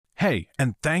Hey,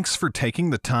 and thanks for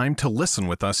taking the time to listen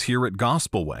with us here at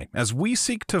Gospel Way as we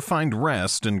seek to find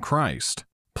rest in Christ.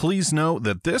 Please know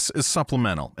that this is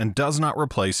supplemental and does not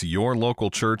replace your local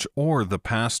church or the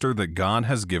pastor that God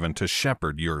has given to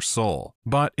shepherd your soul.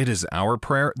 But it is our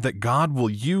prayer that God will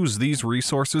use these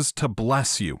resources to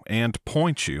bless you and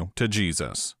point you to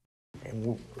Jesus.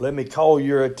 And let me call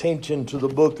your attention to the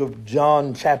book of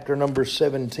John, chapter number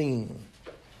 17.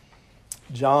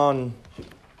 John,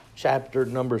 chapter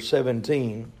number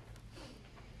 17.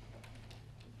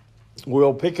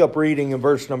 We'll pick up reading in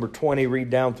verse number 20, read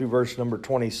down through verse number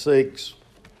 26.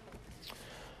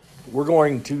 We're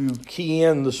going to key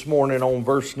in this morning on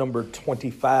verse number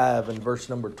 25 and verse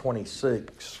number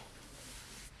 26.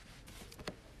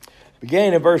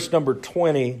 Beginning in verse number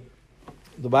 20,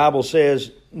 the Bible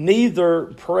says, "Neither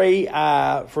pray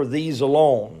I for these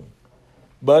alone,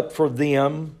 but for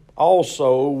them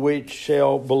also which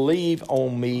shall believe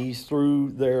on me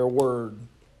through their word,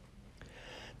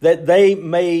 that they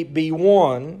may be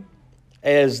one,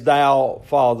 as thou,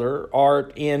 Father,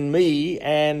 art in me,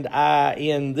 and I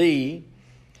in thee,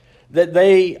 that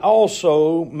they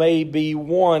also may be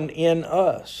one in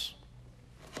us,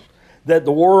 that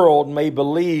the world may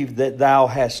believe that thou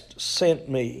hast sent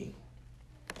me.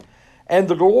 And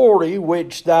the glory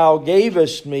which thou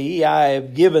gavest me I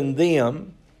have given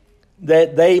them,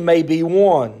 that they may be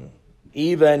one,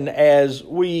 even as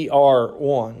we are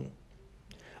one.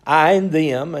 I and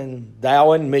them, and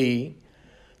thou and me,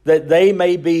 that they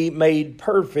may be made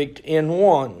perfect in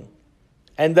one,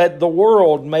 and that the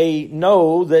world may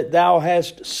know that thou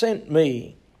hast sent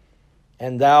me,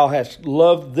 and thou hast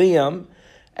loved them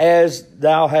as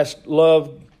thou hast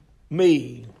loved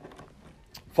me.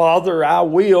 Father, I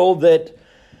will that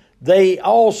they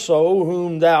also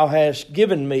whom thou hast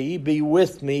given me be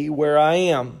with me where I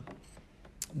am,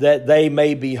 that they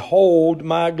may behold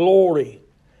my glory,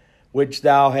 which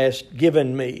thou hast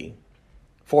given me.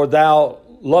 For thou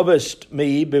lovest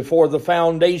me before the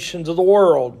foundations of the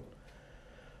world.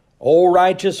 O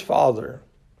righteous Father,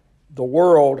 the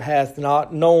world hath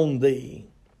not known thee,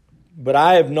 but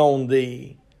I have known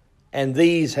thee, and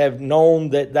these have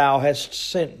known that thou hast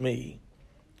sent me.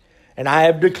 And I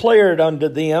have declared unto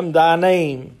them thy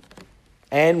name,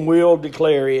 and will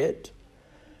declare it,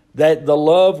 that the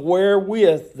love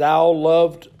wherewith thou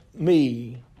loved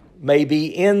me may be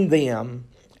in them,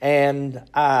 and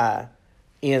I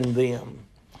in them."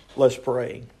 Let's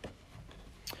pray.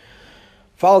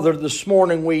 Father, this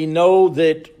morning we know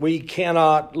that we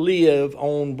cannot live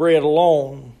on bread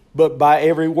alone, but by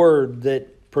every word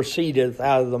that proceedeth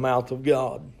out of the mouth of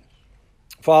God.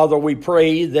 Father, we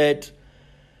pray that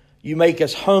you make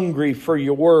us hungry for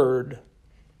your word,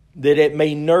 that it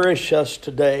may nourish us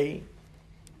today.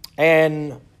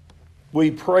 And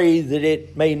we pray that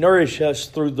it may nourish us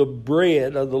through the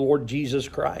bread of the Lord Jesus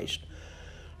Christ.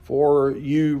 For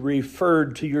you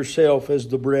referred to yourself as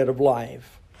the bread of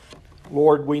life.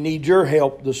 Lord, we need your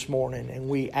help this morning, and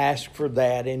we ask for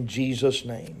that in Jesus'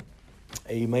 name.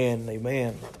 Amen.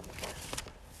 Amen.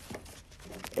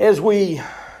 As we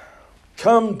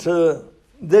come to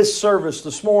this service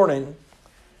this morning,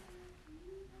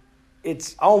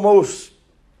 it's almost,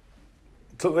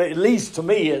 at least to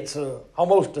me, it's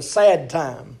almost a sad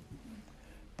time,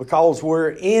 because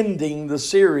we're ending the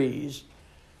series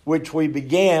which we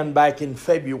began back in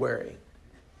February.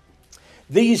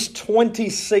 These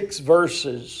 26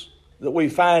 verses that we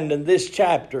find in this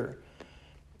chapter,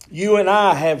 you and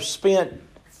I have spent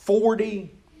 40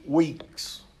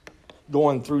 weeks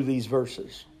going through these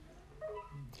verses.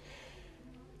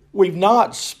 We've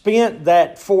not spent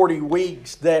that 40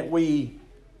 weeks that we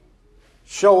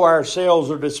show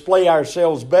ourselves or display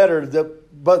ourselves better,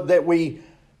 but that we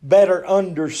better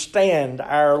understand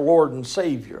our Lord and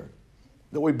Savior,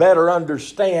 that we better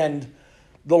understand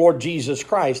the Lord Jesus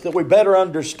Christ, that we better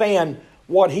understand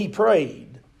what He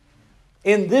prayed.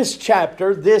 In this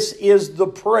chapter, this is the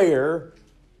prayer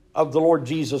of the Lord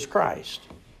Jesus Christ.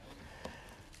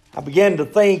 I began to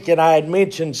think, and I had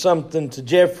mentioned something to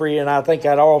Jeffrey, and I think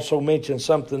I'd also mentioned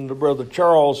something to Brother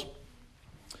Charles.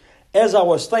 As I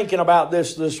was thinking about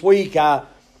this week, I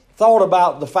thought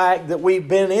about the fact that we've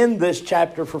been in this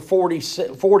chapter for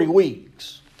 40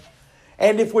 weeks.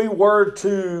 And if we were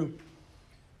to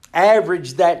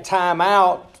average that time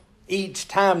out each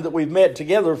time that we've met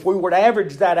together, if we were to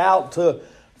average that out to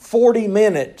 40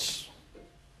 minutes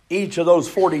each of those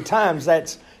 40 times,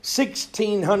 that's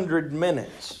 1,600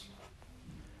 minutes.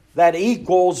 That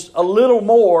equals a little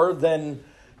more than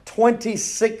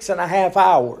 26 and a half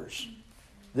hours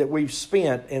that we've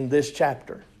spent in this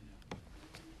chapter.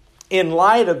 In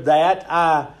light of that,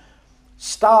 I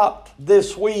stopped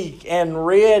this week and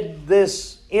read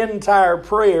this entire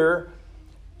prayer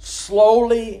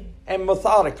slowly and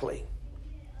methodically.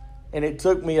 And it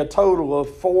took me a total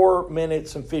of 4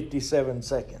 minutes and 57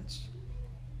 seconds.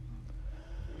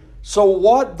 So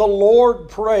what the Lord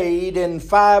prayed in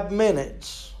 5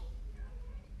 minutes,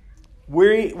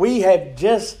 we have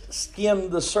just skimmed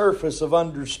the surface of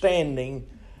understanding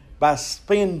by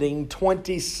spending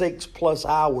 26 plus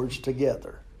hours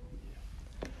together.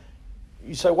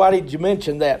 You say, why did you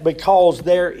mention that? Because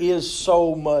there is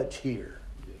so much here.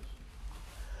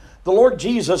 The Lord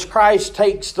Jesus Christ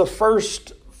takes the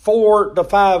first 4 to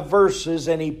 5 verses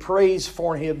and He prays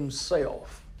for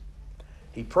Himself.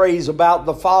 He prays about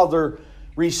the Father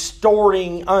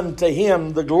restoring unto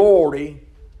Him the glory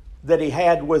that He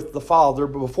had with the Father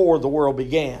before the world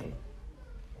began.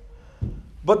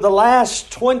 But the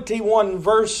last 21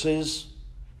 verses,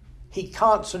 He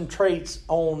concentrates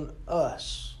on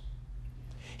us.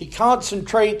 He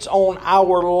concentrates on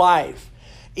our life.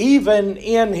 Even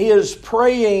in His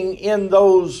praying in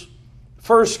those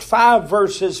first 5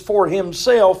 verses for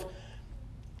Himself,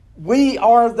 we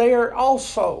are there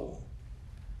also,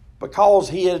 because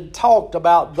He had talked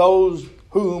about those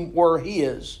whom were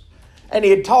His. And He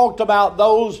had talked about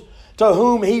those to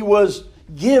whom He was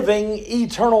giving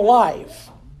eternal life.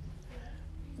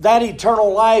 That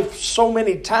eternal life, so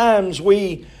many times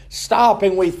we stop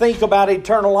and we think about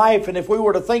eternal life. And if we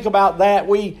were to think about that,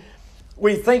 we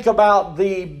think about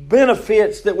the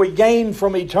benefits that we gain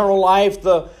from eternal life,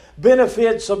 the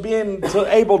benefits of being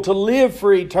able to live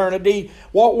for eternity,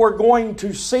 what we're going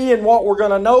to see and what we're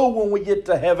going to know when we get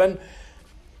to heaven.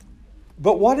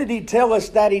 But what did He tell us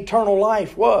that eternal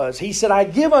life was? He said, I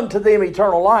give unto them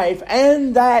eternal life,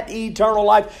 and that eternal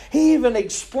life. He even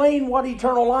explained what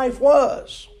eternal life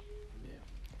was.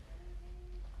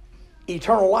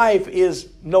 Eternal life is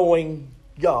knowing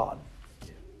God.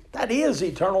 That is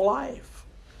eternal life.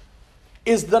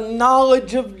 Is the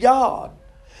knowledge of God.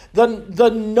 The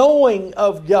knowing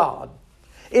of God.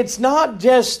 It's not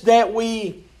just that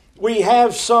we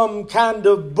have some kind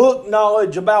of book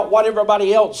knowledge about what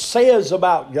everybody else says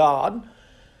about God,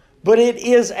 but it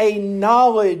is a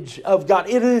knowledge of God.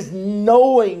 It is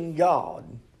knowing God.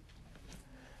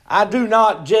 I do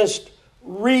not just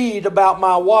read about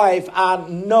my wife, I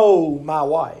know my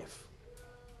wife.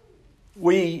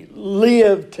 We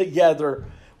live together.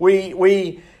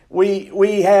 We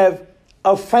have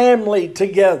a family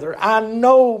together. I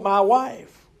know my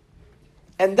wife.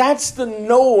 And that's the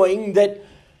knowing that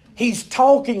He's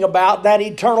talking about, that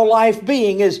eternal life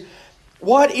being, is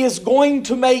what is going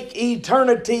to make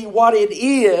eternity what it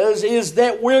is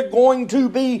that we're going to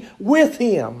be with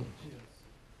Him.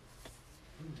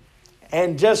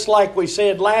 And just like we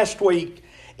said last week,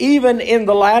 even in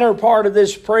the latter part of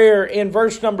this prayer, in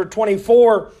verse number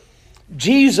 24,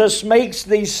 Jesus makes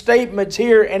these statements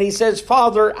here, and He says,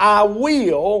 Father, I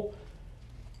will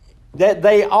that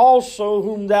they also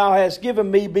whom Thou hast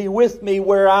given me be with me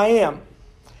where I am.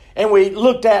 And we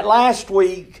looked at last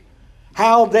week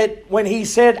how that when He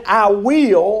said, I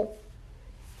will,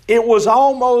 it was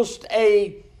almost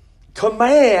a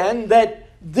command that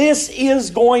this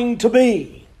is going to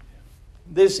be.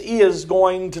 This is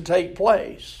going to take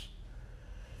place.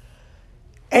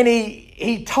 And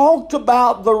he talked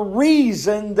about the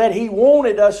reason that He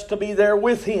wanted us to be there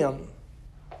with Him.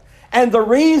 And the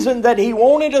reason that He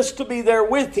wanted us to be there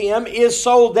with Him is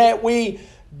so that we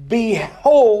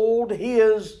behold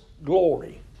His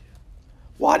glory.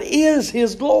 What is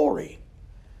His glory?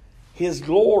 His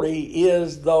glory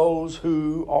is those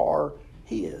who are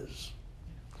His.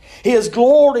 His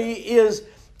glory is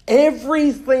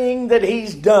everything that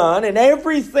He's done and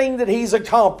everything that He's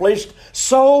accomplished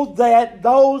so that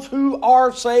those who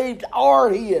are saved are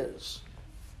His.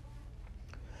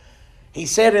 He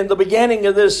said in the beginning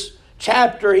of this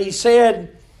chapter, He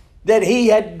said that He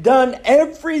had done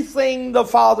everything the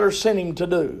Father sent Him to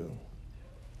do.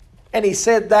 And He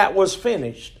said that was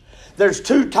finished. There's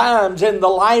 2 times in the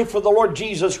life of the Lord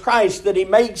Jesus Christ that He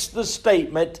makes the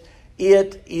statement,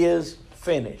 it is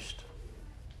finished.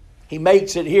 He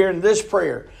makes it here in this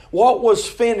prayer. What was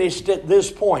finished at this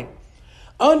point?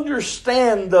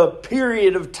 Understand the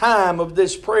period of time of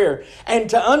this prayer. And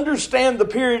to understand the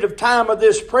period of time of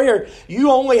this prayer, you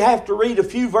only have to read a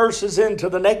few verses into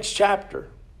the next chapter.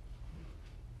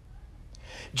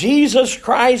 Jesus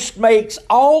Christ makes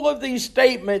all of these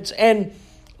statements, and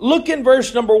look in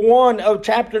verse number 1 of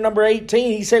chapter number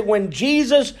 18. He said, when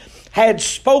Jesus had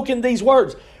spoken these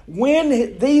words,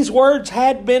 when these words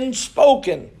had been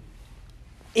spoken,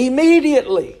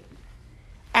 immediately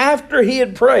after He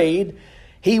had prayed,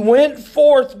 He went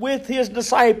forth with His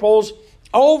disciples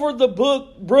over the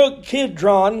brook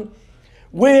Kidron,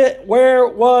 where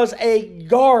was a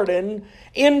garden,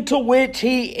 into which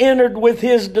he entered with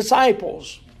his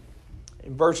disciples.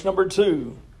 In verse number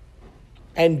 2,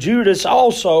 and Judas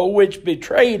also, which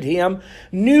betrayed him,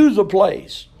 knew the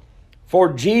place,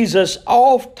 for Jesus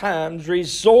ofttimes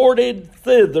resorted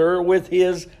thither with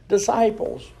his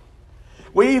disciples.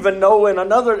 We even know at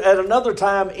another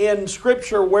time in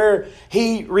Scripture where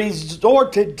he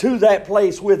resorted to that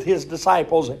place with his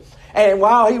disciples. And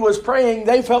while he was praying,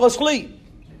 they fell asleep.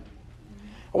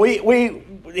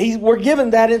 We're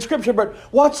given that in Scripture. But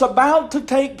what's about to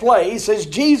take place is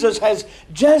Jesus has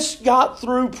just got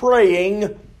through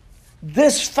praying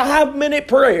this 5-minute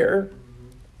prayer.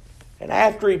 And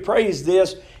after he prays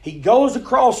this, he goes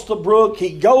across the brook,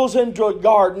 he goes into a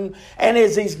garden, and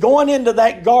as he's going into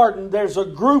that garden, there's a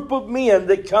group of men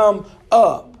that come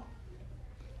up.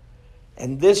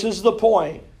 And this is the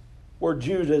point where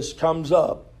Judas comes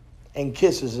up and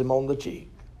kisses him on the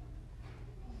cheek.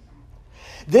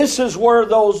 This is where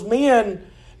those men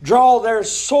draw their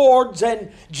swords,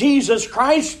 and Jesus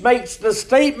Christ makes the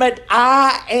statement,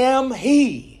 I am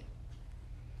He.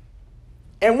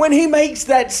 And when he makes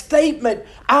that statement,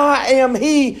 I am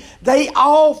He, they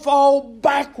all fall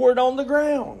backward on the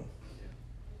ground.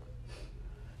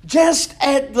 Just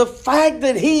at the fact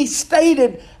that he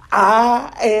stated,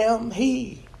 I am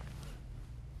He.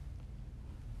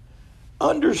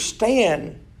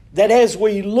 Understand that as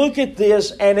we look at this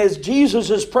and as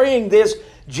Jesus is praying this,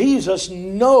 Jesus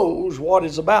knows what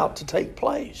is about to take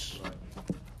place.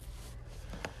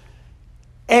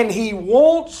 And He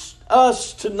wants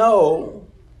us to know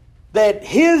that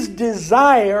His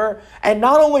desire, and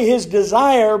not only His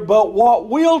desire, but what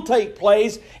will take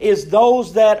place, is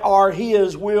those that are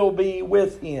His will be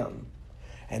with Him.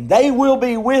 And they will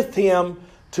be with Him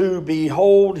to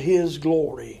behold His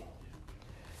glory.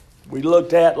 We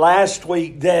looked at last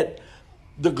week that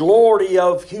the glory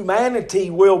of humanity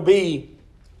will be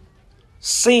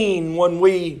seen when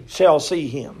we shall see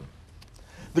Him.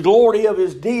 The glory of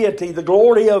His deity, the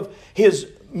glory of His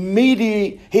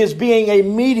being a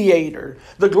mediator,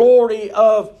 the glory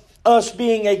of us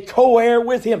being a co-heir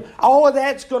with Him. All of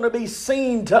that's going to be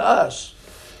seen to us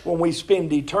when we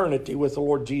spend eternity with the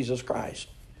Lord Jesus Christ.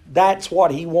 That's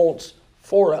what He wants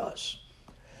for us.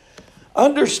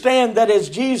 Understand that as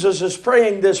Jesus is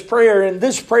praying this prayer, and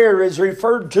this prayer is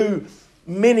referred to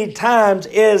many times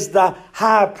as the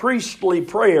high priestly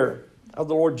prayer of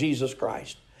the Lord Jesus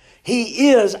Christ. He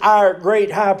is our great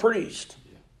high priest.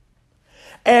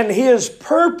 And His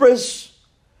purpose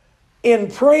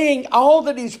in praying all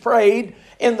that He's prayed,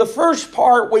 in the first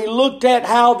part we looked at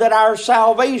how that our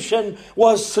salvation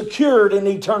was secured in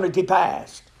eternity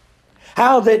past.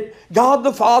 How that God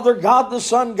the Father, God the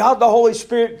Son, God the Holy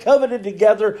Spirit covenanted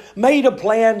together, made a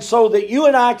plan so that you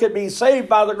and I could be saved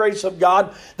by the grace of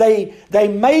God. They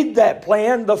made that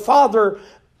plan. The Father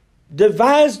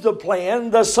devised the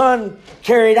plan. The Son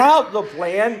carried out the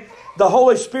plan. The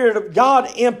Holy Spirit of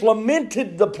God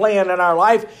implemented the plan in our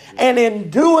life. And in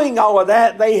doing all of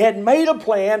that, they had made a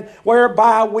plan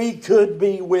whereby we could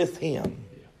be with Him.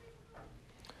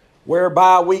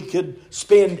 Whereby we could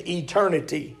spend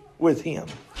eternity with Him.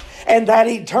 And that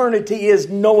eternity is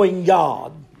knowing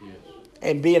God.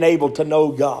 And being able to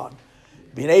know God.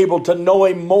 Being able to know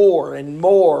Him more and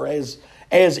more as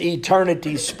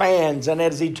eternity spans and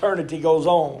as eternity goes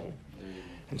on.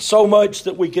 And so much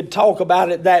that we could talk about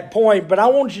at that point. But I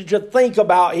want you to think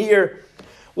about here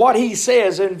what He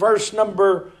says in verse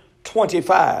number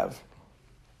 25.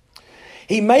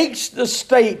 He makes the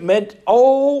statement,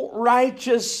 O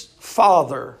righteous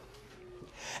Father.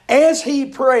 As He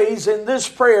prays in this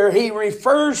prayer, He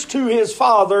refers to His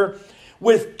Father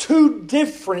with two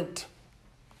different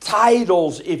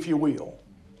titles, if you will.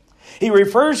 He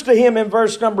refers to Him in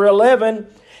verse number 11.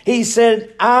 He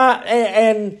said,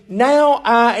 now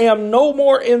I am no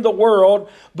more in the world,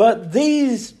 but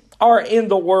these are in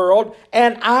the world,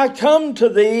 and I come to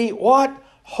Thee, what?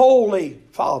 Holy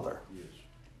Father.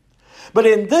 But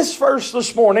in this verse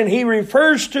this morning, He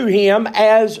refers to Him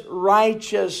as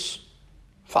righteous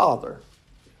Father.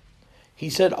 He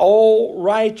said, O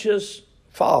righteous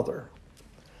Father,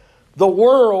 the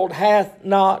world hath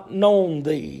not known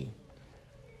Thee,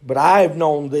 but I have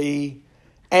known Thee,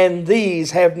 and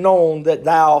these have known that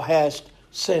Thou hast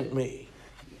sent Me.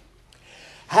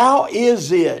 How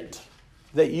is it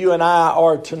that you and I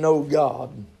are to know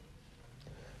God?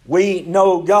 We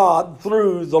know God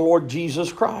through the Lord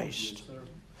Jesus Christ.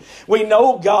 We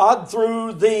know God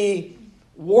through the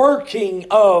working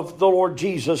of the Lord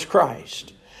Jesus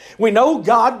Christ. We know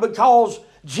God because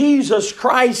Jesus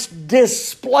Christ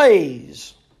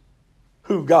displays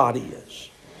who God is.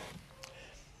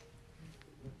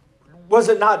 Was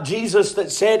it not Jesus that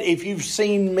said, if you've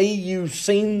seen me, you've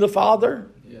seen the Father?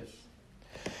 Yes.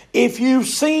 If you've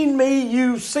seen me,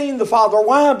 you've seen the Father.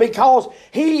 Why? Because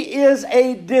He is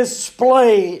a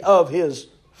display of His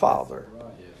Father.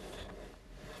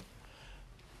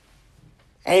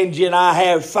 Angie and I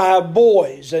have 5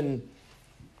 boys, and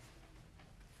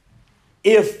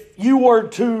if you were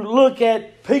to look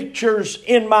at pictures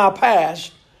in my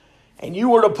past, and you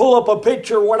were to pull up a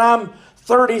picture when I'm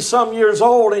 30-some years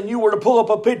old, and you were to pull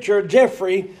up a picture of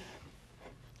Jeffrey,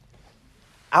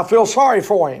 I feel sorry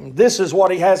for him. This is what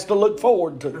he has to look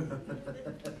forward to.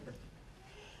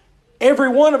 Every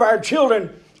one of our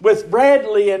children, with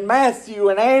Bradley and Matthew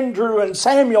and Andrew and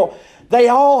Samuel, they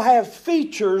all have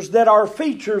features that are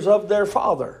features of their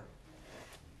father.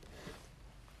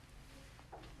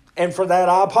 And for that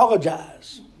I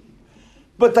apologize.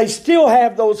 But they still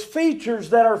have those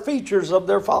features that are features of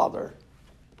their father.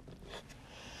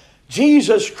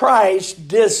 Jesus Christ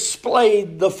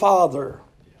displayed the Father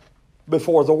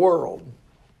before the world.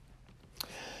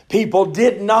 People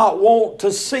did not want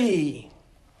to see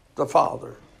the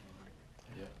Father.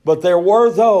 But there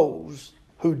were those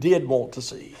who did want to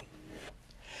see.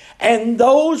 And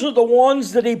those are the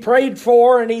ones that He prayed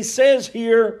for. And He says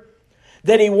here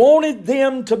that He wanted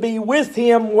them to be with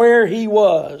Him where He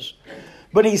was.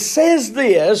 But He says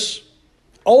this,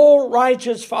 O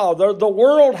righteous Father, the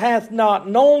world hath not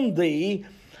known Thee,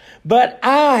 but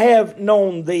I have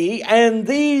known Thee, and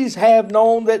these have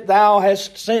known that Thou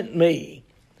hast sent Me.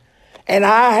 And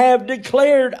I have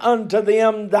declared unto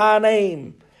them Thy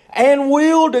name, and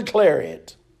will declare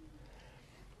it,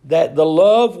 that the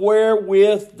love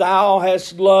wherewith Thou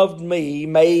hast loved Me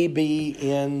may be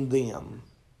in them,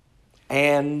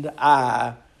 and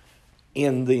I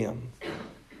in them.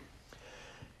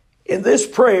 In this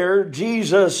prayer,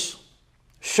 Jesus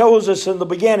shows us in the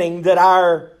beginning that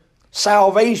our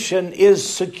salvation is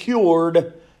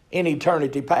secured in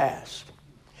eternity past.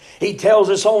 He tells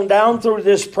us on down through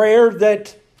this prayer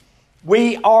that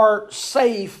we are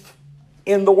safe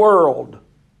in the world.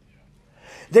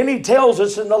 Then He tells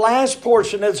us in the last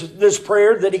portion of this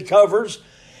prayer that He covers,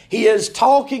 He is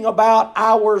talking about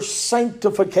our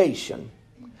sanctification.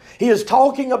 He is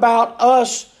talking about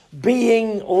us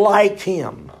being like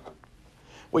Him.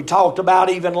 We talked about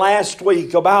even last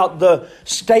week about the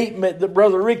statement that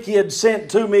Brother Ricky had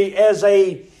sent to me as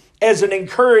an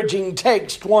encouraging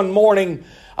text one morning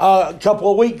a couple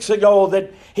of weeks ago,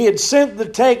 that he had sent the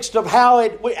text of how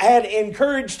it had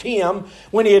encouraged him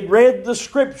when he had read the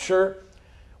Scripture.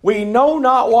 We know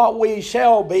not what we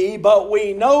shall be, but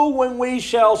we know when we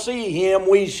shall see Him,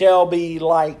 we shall be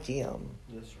like Him.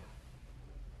 Yes, sir.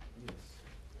 Yes.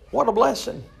 What a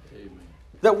blessing. Amen.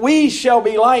 That we shall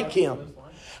be like Him.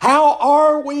 How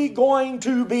are we going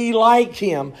to be like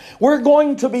Him? We're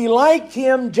going to be like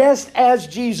Him just as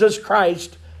Jesus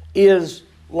Christ is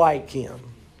like Him.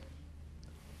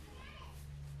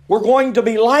 We're going to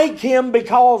be like Him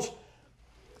because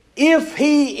if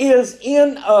He is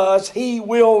in us, He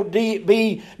will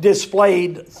be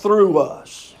displayed through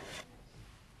us.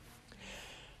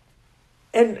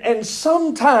 And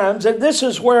sometimes, and this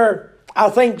is where I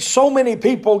think so many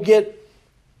people get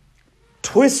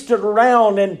twisted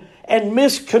around and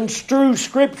misconstrue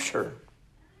Scripture.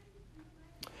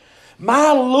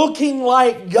 My looking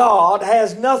like God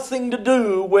has nothing to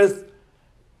do with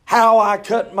how I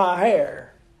cut my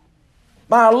hair.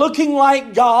 My looking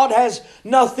like God has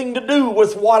nothing to do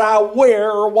with what I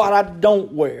wear or what I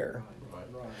don't wear.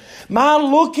 My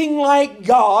looking like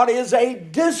God is a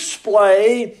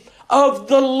display of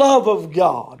the love of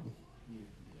God.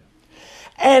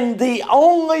 And the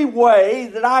only way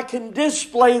that I can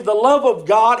display the love of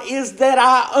God is that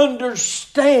I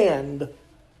understand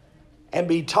and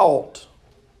be taught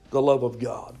the love of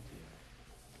God.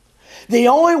 The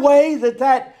only way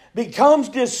that becomes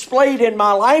displayed in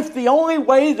my life, the only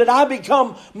way that I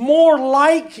become more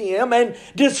like Him and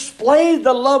display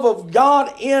the love of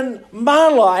God in my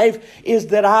life is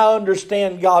that I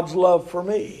understand God's love for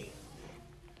me.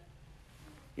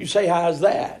 You say, how's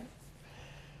that?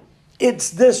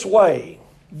 It's this way.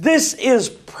 This is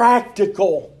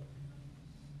practical.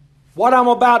 What I'm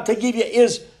about to give you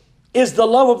is the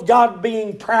love of God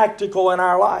being practical in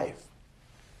our life.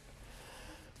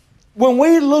 When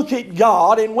we look at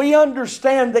God and we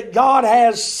understand that God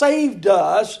has saved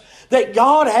us, that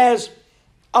God has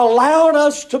allowed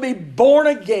us to be born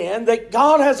again, that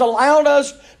God has allowed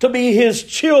us to be His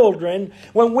children,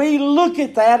 when we look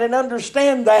at that and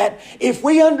understand that, if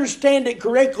we understand it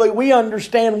correctly, we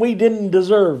understand we didn't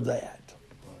deserve that.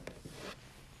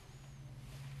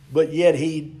 But yet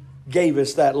He gave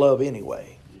us that love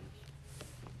anyway.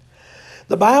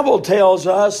 The Bible tells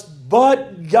us,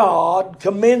 but God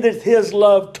commendeth His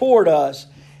love toward us,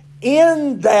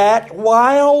 in that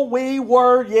while we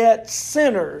were yet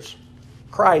sinners,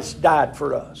 Christ died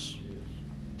for us.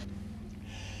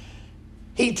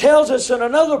 He tells us in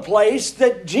another place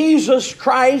that Jesus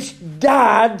Christ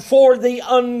died for the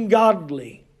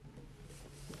ungodly.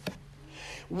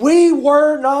 We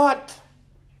were not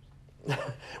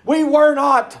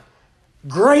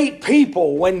great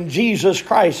people when Jesus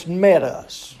Christ met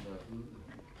us.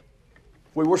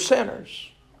 We were sinners.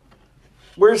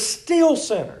 We're still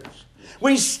sinners.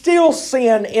 We still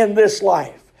sin in this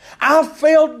life. I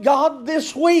failed God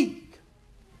this week.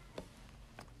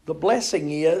 The blessing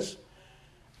is,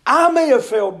 I may have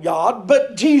failed God,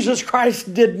 but Jesus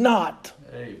Christ did not.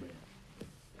 Amen.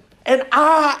 And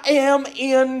I am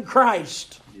in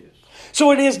Christ. Yes.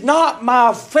 So it is not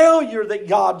my failure that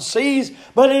God sees,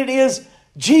 but it is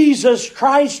Jesus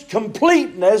Christ's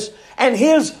completeness and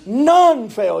His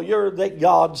non-failure that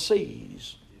God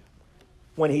sees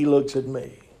when He looks at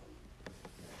me.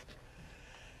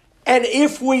 And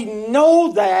if we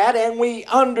know that and we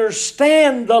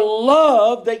understand the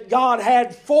love that God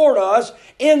had for us,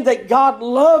 in that God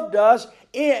loved us,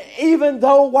 even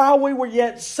though while we were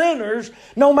yet sinners,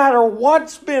 no matter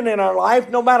what's been in our life,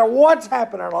 no matter what's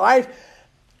happened in our life,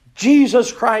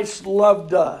 Jesus Christ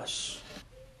loved us.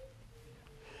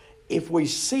 If we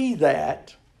see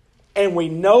that, and we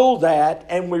know that,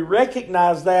 and we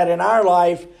recognize that in our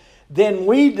life, then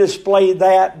we display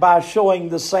that by showing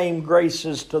the same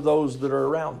graces to those that are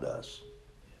around us.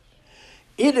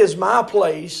 It is my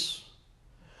place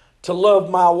to love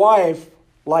my wife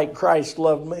like Christ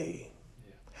loved me.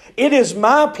 It is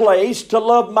my place to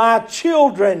love my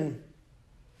children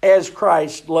as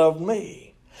Christ loved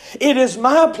me. It is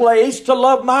my place to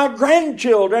love my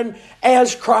grandchildren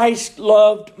as Christ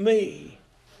loved me.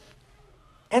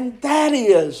 And that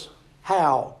is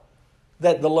how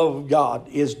that the love of God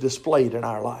is displayed in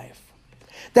our life.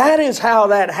 That is how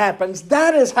that happens.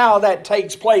 That is how that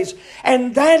takes place.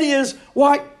 And that is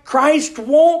what Christ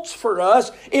wants for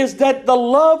us, is that the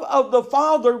love of the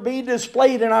Father be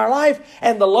displayed in our life.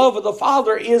 And the love of the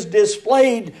Father is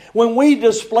displayed when we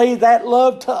display that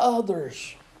love to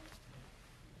others.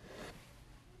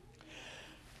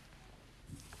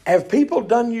 Have people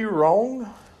done you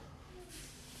wrong?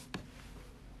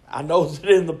 I know that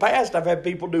in the past I've had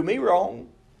people do me wrong.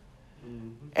 Mm-hmm.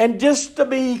 And just to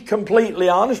be completely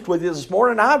honest with you this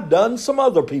morning, I've done some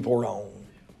other people wrong.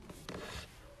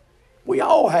 We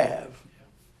all have.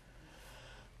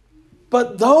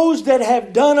 But those that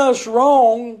have done us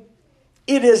wrong,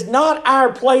 it is not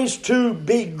our place to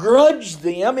begrudge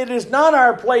them. It is not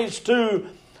our place to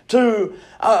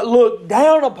look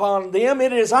down upon them.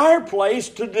 It is our place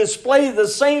to display the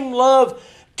same love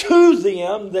to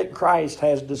them that Christ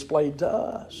has displayed to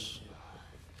us.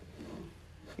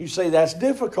 You say that's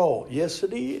difficult. Yes,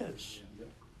 it is.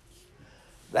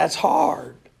 That's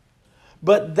hard.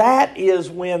 But that is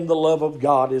when the love of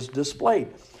God is displayed.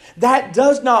 That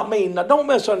does not mean, now don't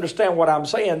misunderstand what I'm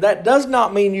saying, that does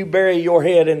not mean you bury your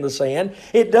head in the sand.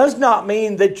 It does not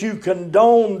mean that you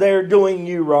condone their doing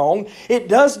you wrong. It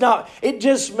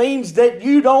just means that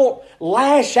you don't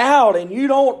lash out and you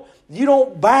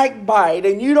don't backbite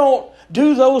and you don't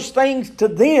do those things to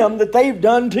them that they've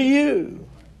done to you.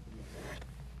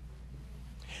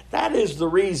 That is the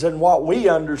reason what we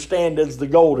understand as the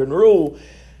golden rule.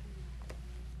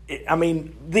 I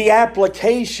mean, the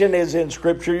application is in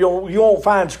Scripture. You won't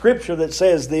find Scripture that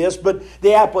says this, but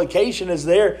the application is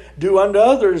there. Do unto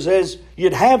others as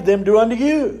you'd have them do unto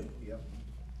you. Yep.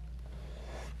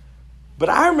 But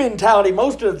our mentality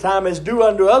most of the time is do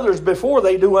unto others before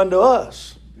they do unto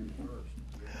us.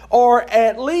 Or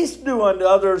at least do unto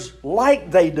others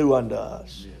like they do unto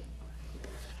us.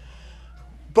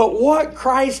 But what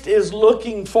Christ is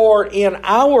looking for in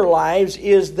our lives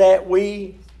is that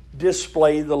we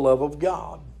display the love of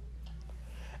God.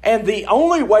 And the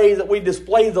only way that we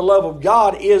display the love of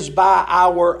God is by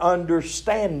our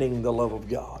understanding the love of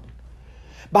God.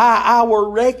 By our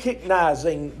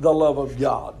recognizing the love of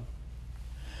God.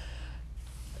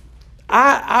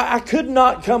 I could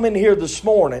not come in here this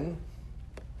morning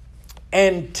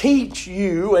and teach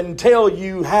you and tell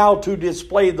you how to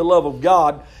display the love of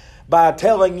God by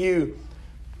telling you,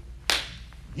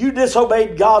 you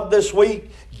disobeyed God this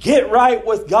week, get right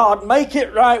with God, make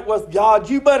it right with God,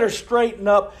 you better straighten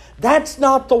up. That's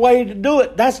not the way to do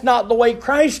it. That's not the way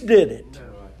Christ did it.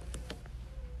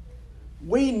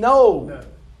 We know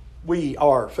we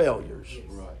are failures.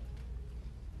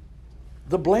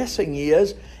 The blessing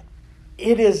is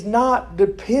it is not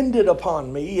dependent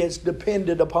upon me, it's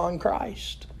dependent upon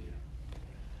Christ.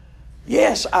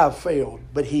 Yes, I've failed,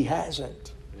 but He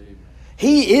hasn't.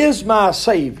 He is my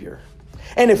Savior.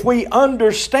 And if we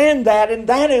understand that, and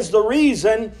that is the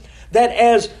reason that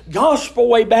as Gospel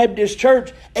Way Baptist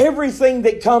Church, everything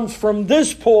that comes from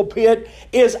this pulpit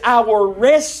is our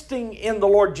resting in the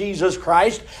Lord Jesus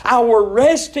Christ, our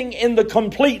resting in the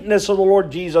completeness of the Lord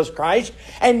Jesus Christ.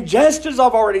 And just as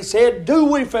I've already said, do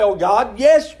we fail God?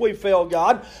 Yes, we fail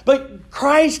God. But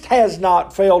Christ has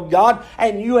not failed God,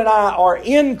 and you and I are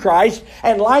in Christ.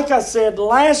 And like I said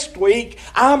last week,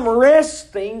 I'm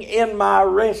resting in my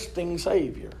resting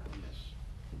Savior.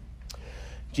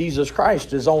 Jesus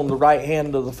Christ is on the right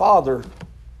hand of the Father,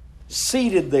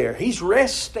 seated there. He's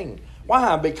resting.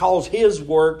 Why? Because His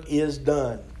work is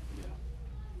done.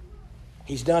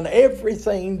 He's done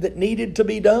everything that needed to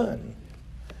be done.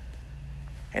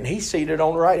 And He's seated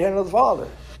on the right hand of the Father.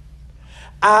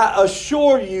 I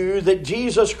assure you that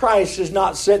Jesus Christ is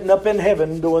not sitting up in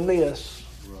heaven doing this.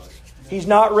 He's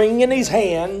not wringing His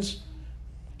hands.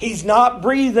 He's not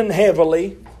breathing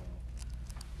heavily.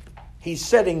 He's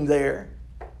sitting there,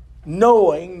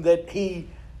 knowing that He,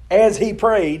 as He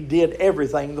prayed, did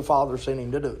everything the Father sent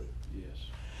Him to do. Yes.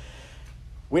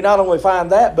 We not only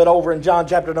find that, but over in John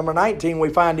chapter number 19, we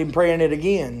find Him praying it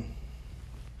again.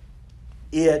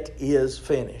 It is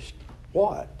finished.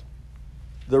 What?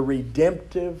 The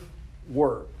redemptive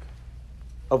work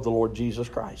of the Lord Jesus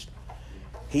Christ.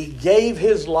 He gave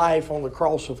His life on the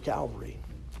cross of Calvary.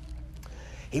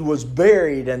 He was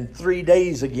buried, and 3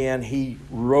 days again He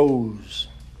rose,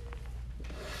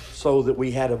 so that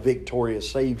we had a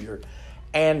victorious Savior.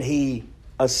 And He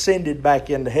ascended back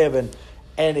into heaven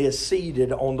and is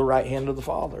seated on the right hand of the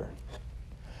Father.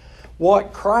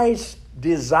 What Christ's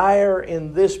desire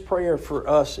in this prayer for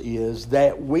us is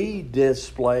that we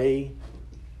display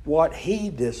what He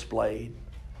displayed,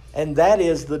 and that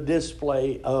is the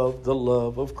display of the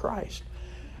love of Christ.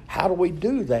 How do we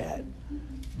do that?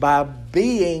 By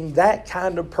being that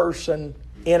kind of person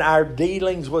in our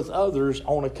dealings with others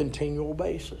on a continual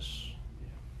basis.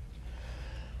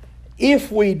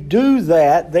 If we do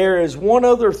that, there is one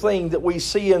other thing that we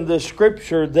see in this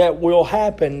scripture that will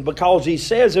happen, because He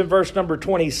says in verse number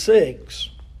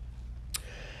 26,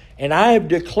 "And I have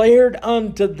declared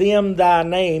unto them Thy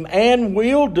name, and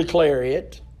will declare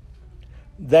it,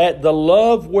 that the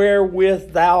love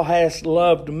wherewith Thou hast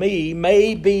loved me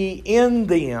may be in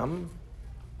them,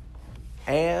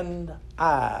 and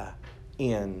I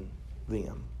in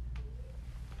them."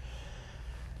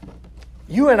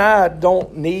 You and I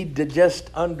don't need to just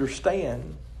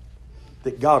understand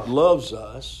that God loves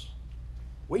us.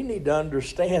 We need to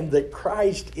understand that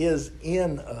Christ is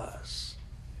in us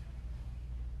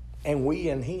and we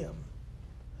in Him.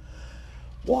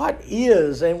 What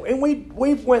is, and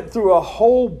we've went through a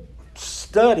whole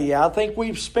study. I think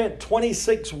we've spent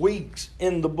 26 weeks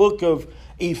in the book of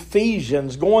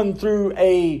Ephesians going through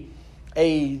a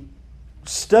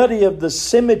study of the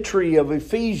symmetry of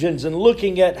Ephesians and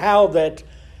looking at how that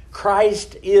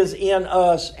Christ is in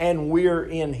us and we're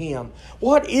in Him.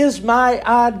 What is my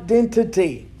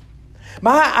identity?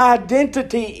 My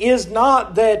identity is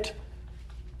not that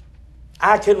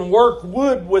I can work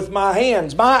wood with my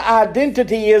hands. My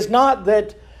identity is not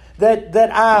that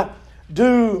I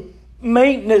do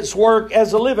maintenance work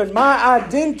as a living. My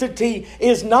identity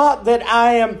is not that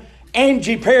I am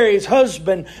Angie Perry's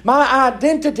husband. My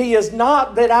identity is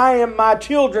not that I am my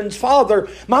children's father.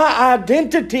 My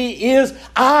identity is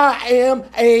I am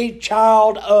a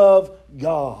child of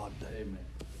God. Amen.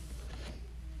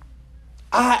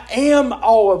 I am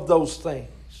all of those things.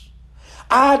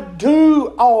 I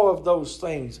do all of those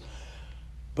things.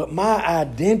 But my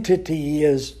identity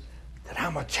is that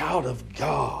I'm a child of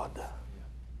God.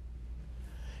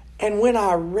 And when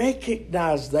I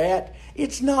recognize that,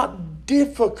 it's not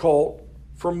difficult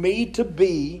for me to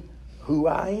be who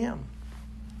I am.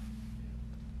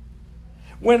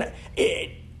 When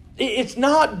it's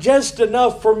not just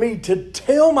enough for me to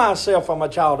tell myself I'm a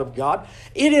child of God.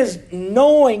 It is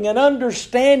knowing and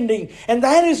understanding. And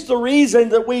that is the reason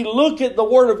that we look at the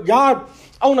Word of God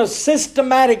on a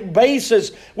systematic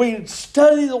basis. We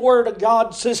study the Word of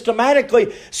God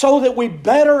systematically so that we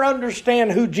better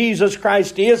understand who Jesus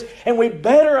Christ is, and we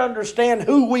better understand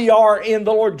who we are in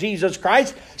the Lord Jesus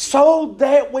Christ, so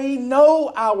that we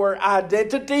know our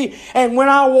identity. And when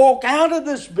I walk out of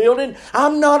this building,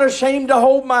 I'm not ashamed to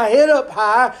hold my head up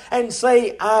high and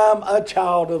say, I'm a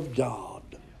child of God.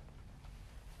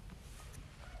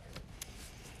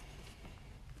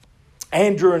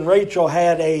 Andrew and Rachel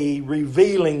had a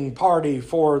revealing party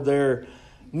for their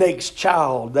next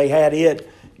child. They had it,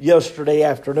 yesterday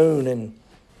afternoon, and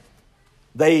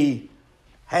they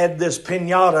had this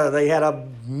piñata. They had a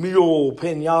mule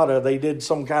piñata. They did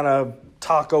some kind of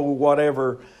taco,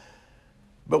 whatever.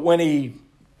 But when he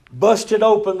busted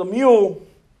open the mule,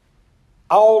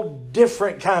 all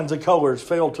different kinds of colors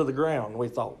fell to the ground. We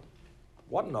thought,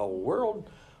 what in the world?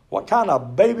 What kind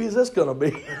of baby is this going to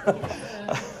be?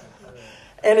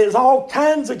 And it's all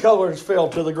kinds of colors fell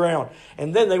to the ground.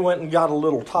 And then they went and got a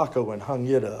little taco and hung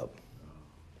it up.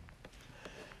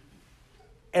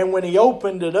 And when he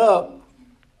opened it up,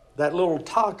 that little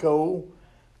taco,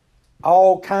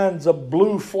 all kinds of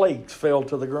blue flakes fell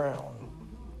to the ground.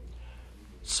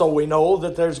 So we know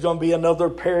that there's going to be another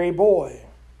Perry boy.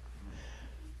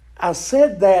 I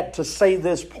said that to say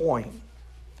this point.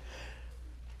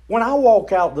 When I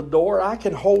walk out the door, I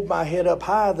can hold my head up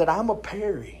high that I'm a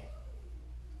Perry.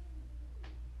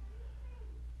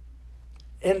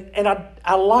 And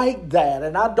I like that,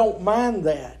 and I don't mind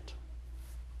that.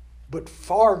 But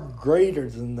far greater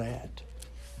than that,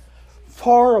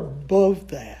 far above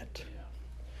that,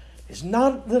 is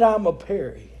not that I'm a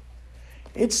Perry.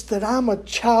 It's that I'm a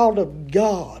child of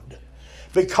God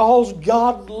because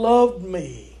God loved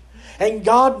me. And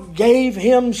God gave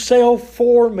Himself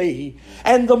for me.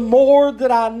 And the more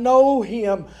that I know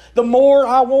Him, the more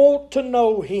I want to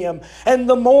know Him. And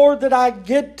the more that I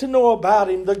get to know about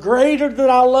Him, the greater that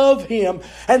I love Him.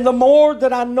 And the more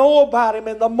that I know about Him,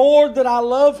 and the more that I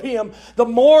love Him, the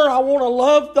more I want to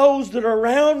love those that are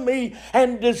around me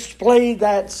and display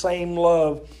that same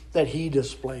love that He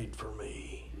displayed for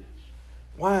me.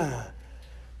 Why?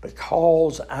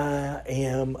 Because I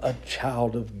am a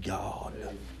child of God.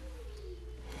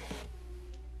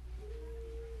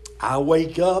 I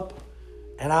wake up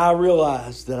and I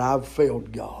realize that I've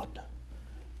failed God.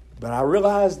 But I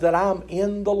realize that I'm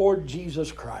in the Lord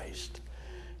Jesus Christ.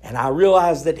 And I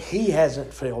realize that He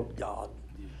hasn't failed God.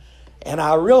 And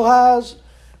I realize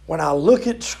when I look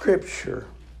at Scripture,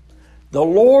 the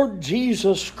Lord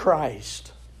Jesus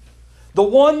Christ, the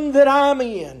one that I'm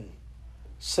in,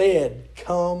 said,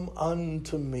 "Come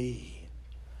unto me,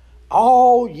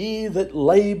 all ye that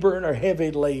labor and are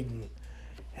heavy laden,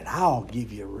 and I'll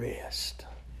give you rest."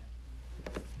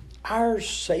 Our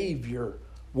Savior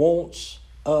wants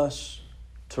us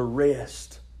to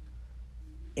rest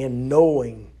in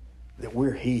knowing that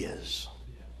we're His.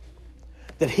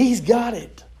 That He's got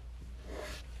it.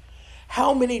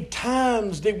 How many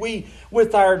times did we,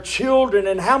 with our children,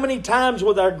 and how many times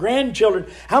with our grandchildren,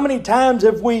 how many times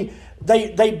have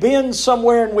they been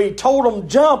somewhere and we told them,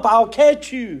 "Jump, I'll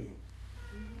catch you"?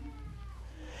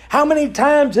 How many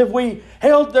times have we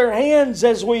held their hands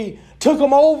as we took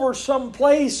them over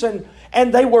someplace and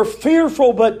they were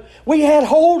fearful, but we had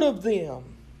hold of them?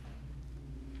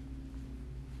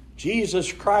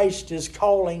 Jesus Christ is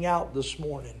calling out this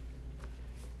morning.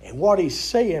 And what He's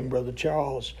saying, Brother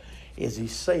Charles, is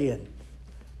He's saying,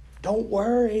 don't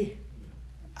worry,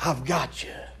 I've got you.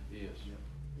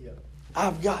 Yes.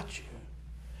 I've got you.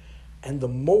 And the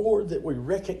more that we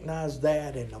recognize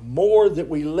that, and the more that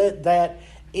we let that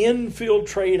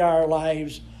infiltrate our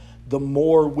lives, the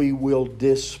more we will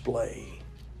display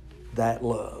that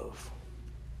love.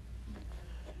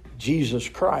 Jesus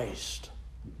Christ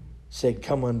said,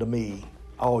 "Come unto me,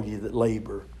 all ye that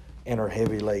labor and are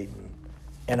heavy laden,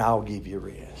 and I'll give you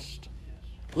rest."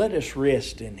 Let us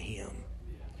rest in Him.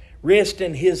 Rest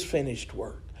in His finished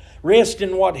work. Rest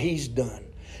in what He's done.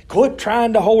 Quit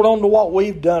trying to hold on to what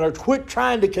we've done, or quit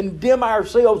trying to condemn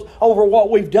ourselves over what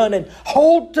we've done, and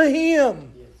hold to Him.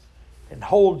 And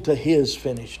hold to His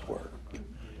finished work.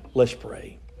 Let's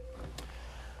pray.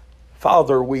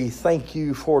 Father, we thank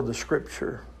You for the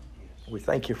Scripture. We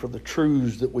thank You for the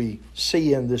truths that we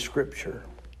see in this Scripture.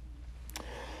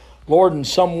 Lord, in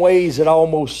some ways it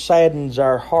almost saddens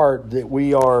our heart that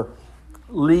we are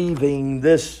leaving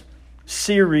this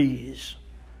series.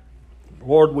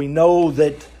 Lord, we know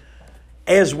that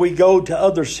as we go to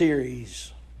other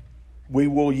series, we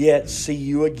will yet see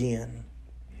You again.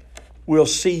 We'll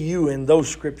see You in those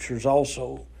Scriptures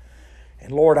also.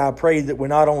 And Lord, I pray that we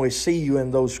not only see You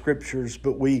in those Scriptures,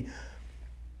 but we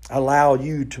allow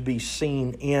You to be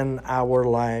seen in our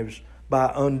lives by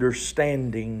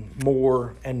understanding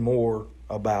more and more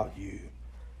about You.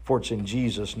 For it's in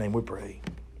Jesus' name we pray.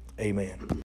 Amen.